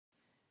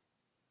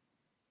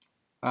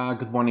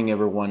Good morning,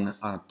 everyone.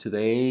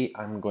 Today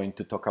I'm going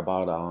to talk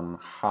about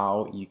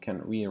how you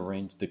can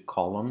rearrange the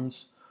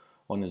columns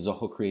on a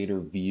Zoho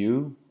Creator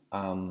view.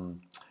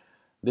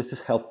 This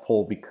is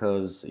helpful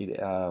because it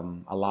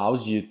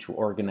allows you to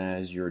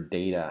organize your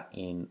data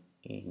in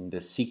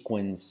the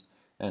sequence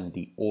and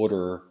the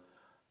order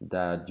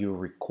that you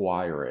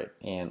require it.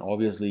 And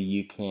obviously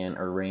you can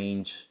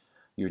arrange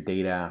your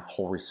data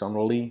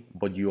horizontally,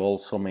 but you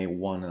also may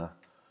want to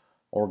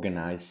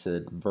organize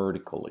it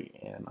vertically,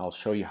 and I'll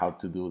show you how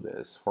to do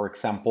this. For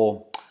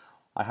example,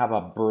 I have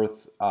a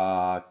birth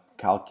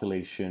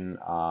calculation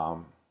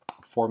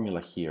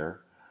formula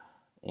here,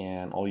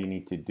 and all you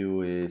need to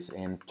do is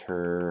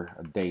enter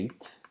a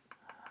date,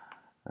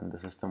 and the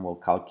system will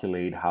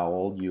calculate how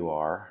old you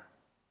are,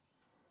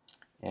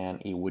 and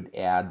it would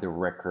add the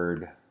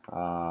record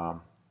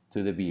to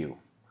the view.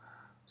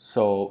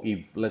 So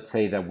if, let's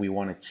say that we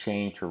want to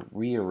change or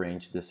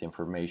rearrange this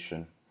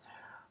information,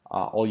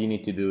 all you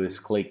need to do is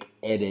click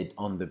edit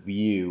on the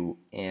view,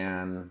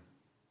 and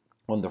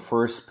on the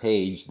first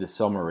page, the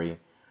summary,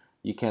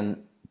 you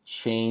can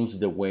change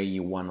the way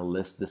you want to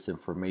list this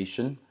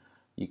information.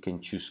 You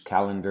can choose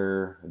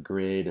calendar, a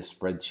grid, a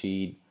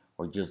spreadsheet,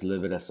 or just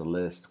leave it as a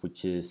list,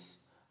 which is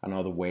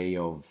another way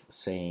of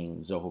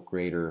saying Zoho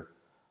Creator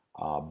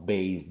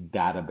based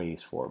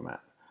database format.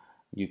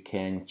 You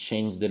can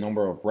change the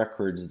number of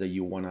records that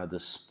you want to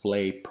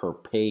display per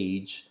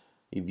page.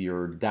 If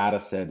your data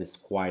set is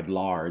quite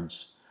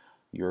large,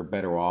 you're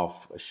better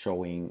off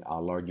showing a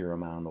larger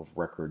amount of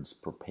records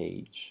per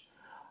page.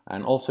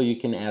 And also you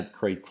can add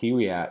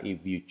criteria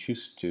if you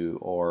choose to,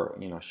 or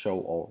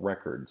show all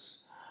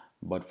records.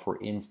 But for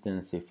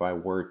instance, if I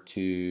were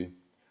to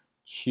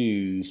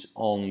choose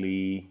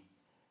only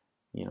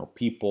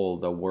people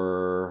that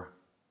were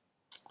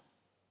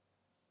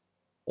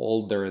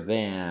older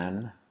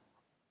than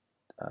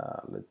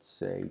let's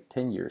say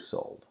 10 years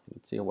old,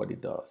 let's see what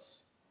it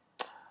does.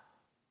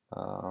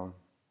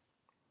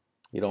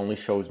 It only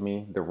shows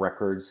me the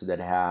records that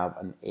have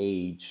an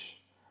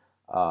age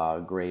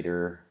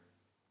greater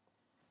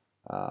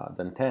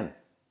than 10.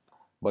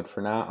 But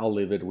for now, I'll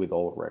leave it with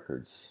all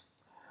records.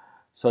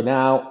 So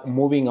now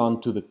moving on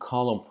to the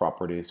column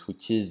properties,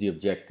 which is the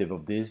objective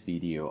of this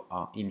video.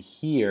 In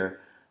here,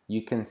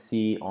 you can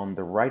see on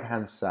the right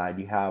hand side,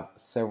 you have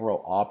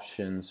several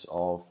options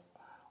of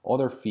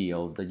other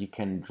fields that you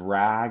can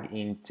drag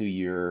into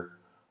your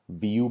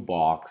view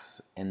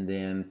box and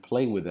then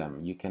play with them.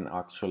 You can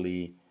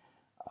actually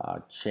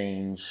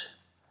change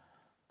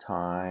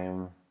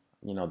time,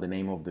 the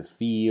name of the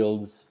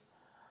fields.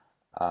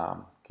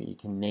 You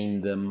can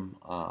name them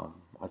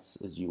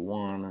as you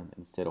want.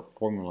 Instead of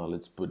formula,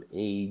 let's put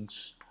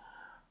age.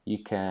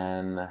 You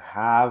can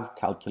have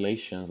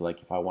calculations,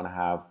 like if I want to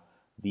have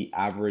the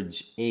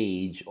average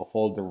age of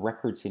all the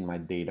records in my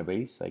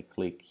database, I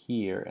click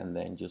here and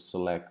then just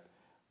select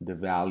the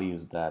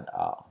values that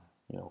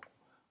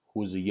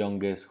who's the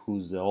youngest,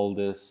 who's the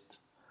oldest,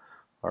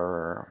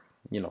 or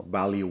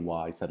value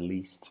wise at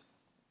least.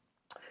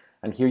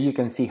 And here you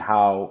can see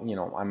how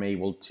I'm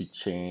able to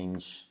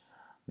change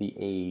the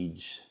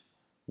age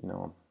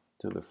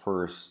to the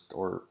first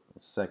or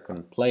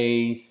second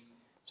place,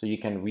 so you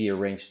can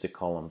rearrange the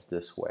columns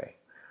this way.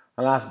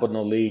 And last but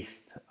not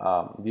least,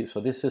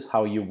 so this is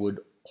how you would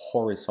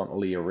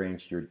horizontally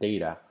arrange your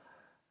data.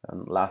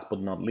 And last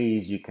but not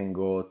least, you can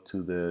go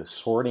to the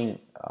sorting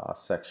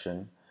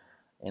section,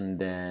 and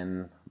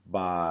then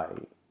by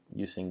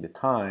using the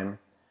time,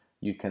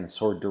 you can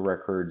sort the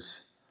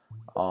records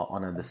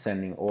on a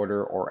descending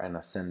order or an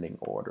ascending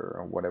order,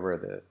 or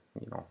whatever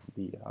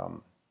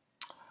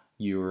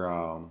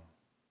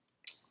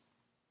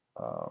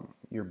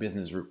your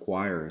business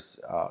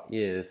requires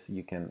is.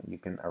 You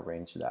can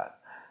arrange that.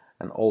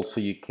 And also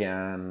you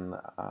can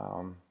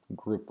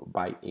group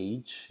by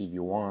age if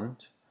you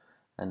want,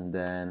 and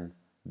then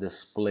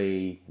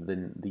display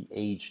the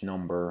age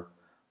number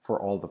for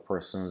all the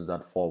persons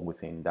that fall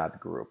within that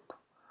group.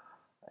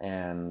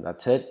 And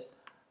that's it.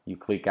 You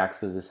click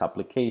access this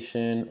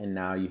application, and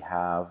now you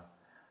have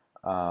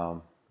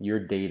your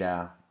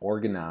data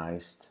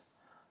organized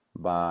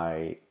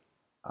by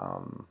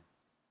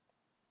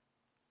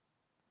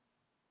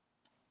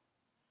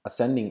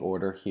ascending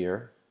order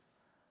here,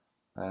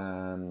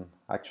 and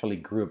actually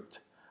grouped.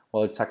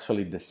 Well, it's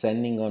actually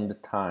descending on the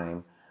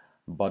time,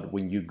 but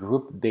when you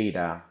group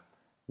data,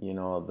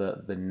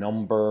 the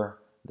number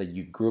that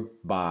you group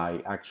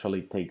by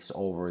actually takes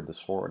over the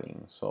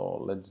sorting.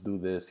 So let's do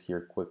this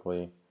here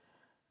quickly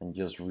and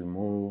just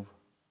remove.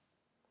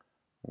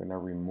 I'm gonna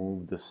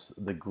remove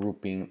the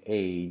grouping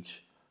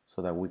age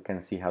so that we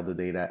can see how the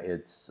data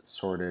is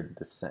sorted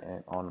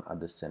on a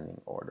descending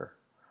order.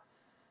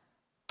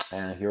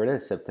 And here it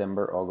is,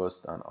 September,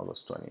 August, and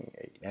August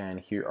 28. And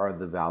here are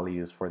the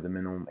values for the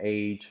minimum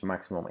age,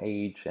 maximum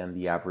age, and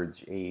the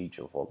average age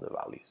of all the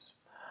values.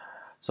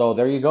 So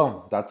there you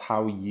go. That's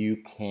how you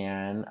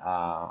can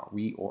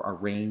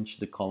rearrange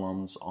the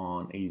columns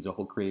on a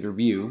Zoho Creator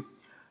view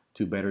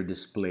to better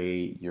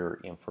display your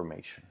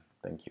information.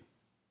 Thank you.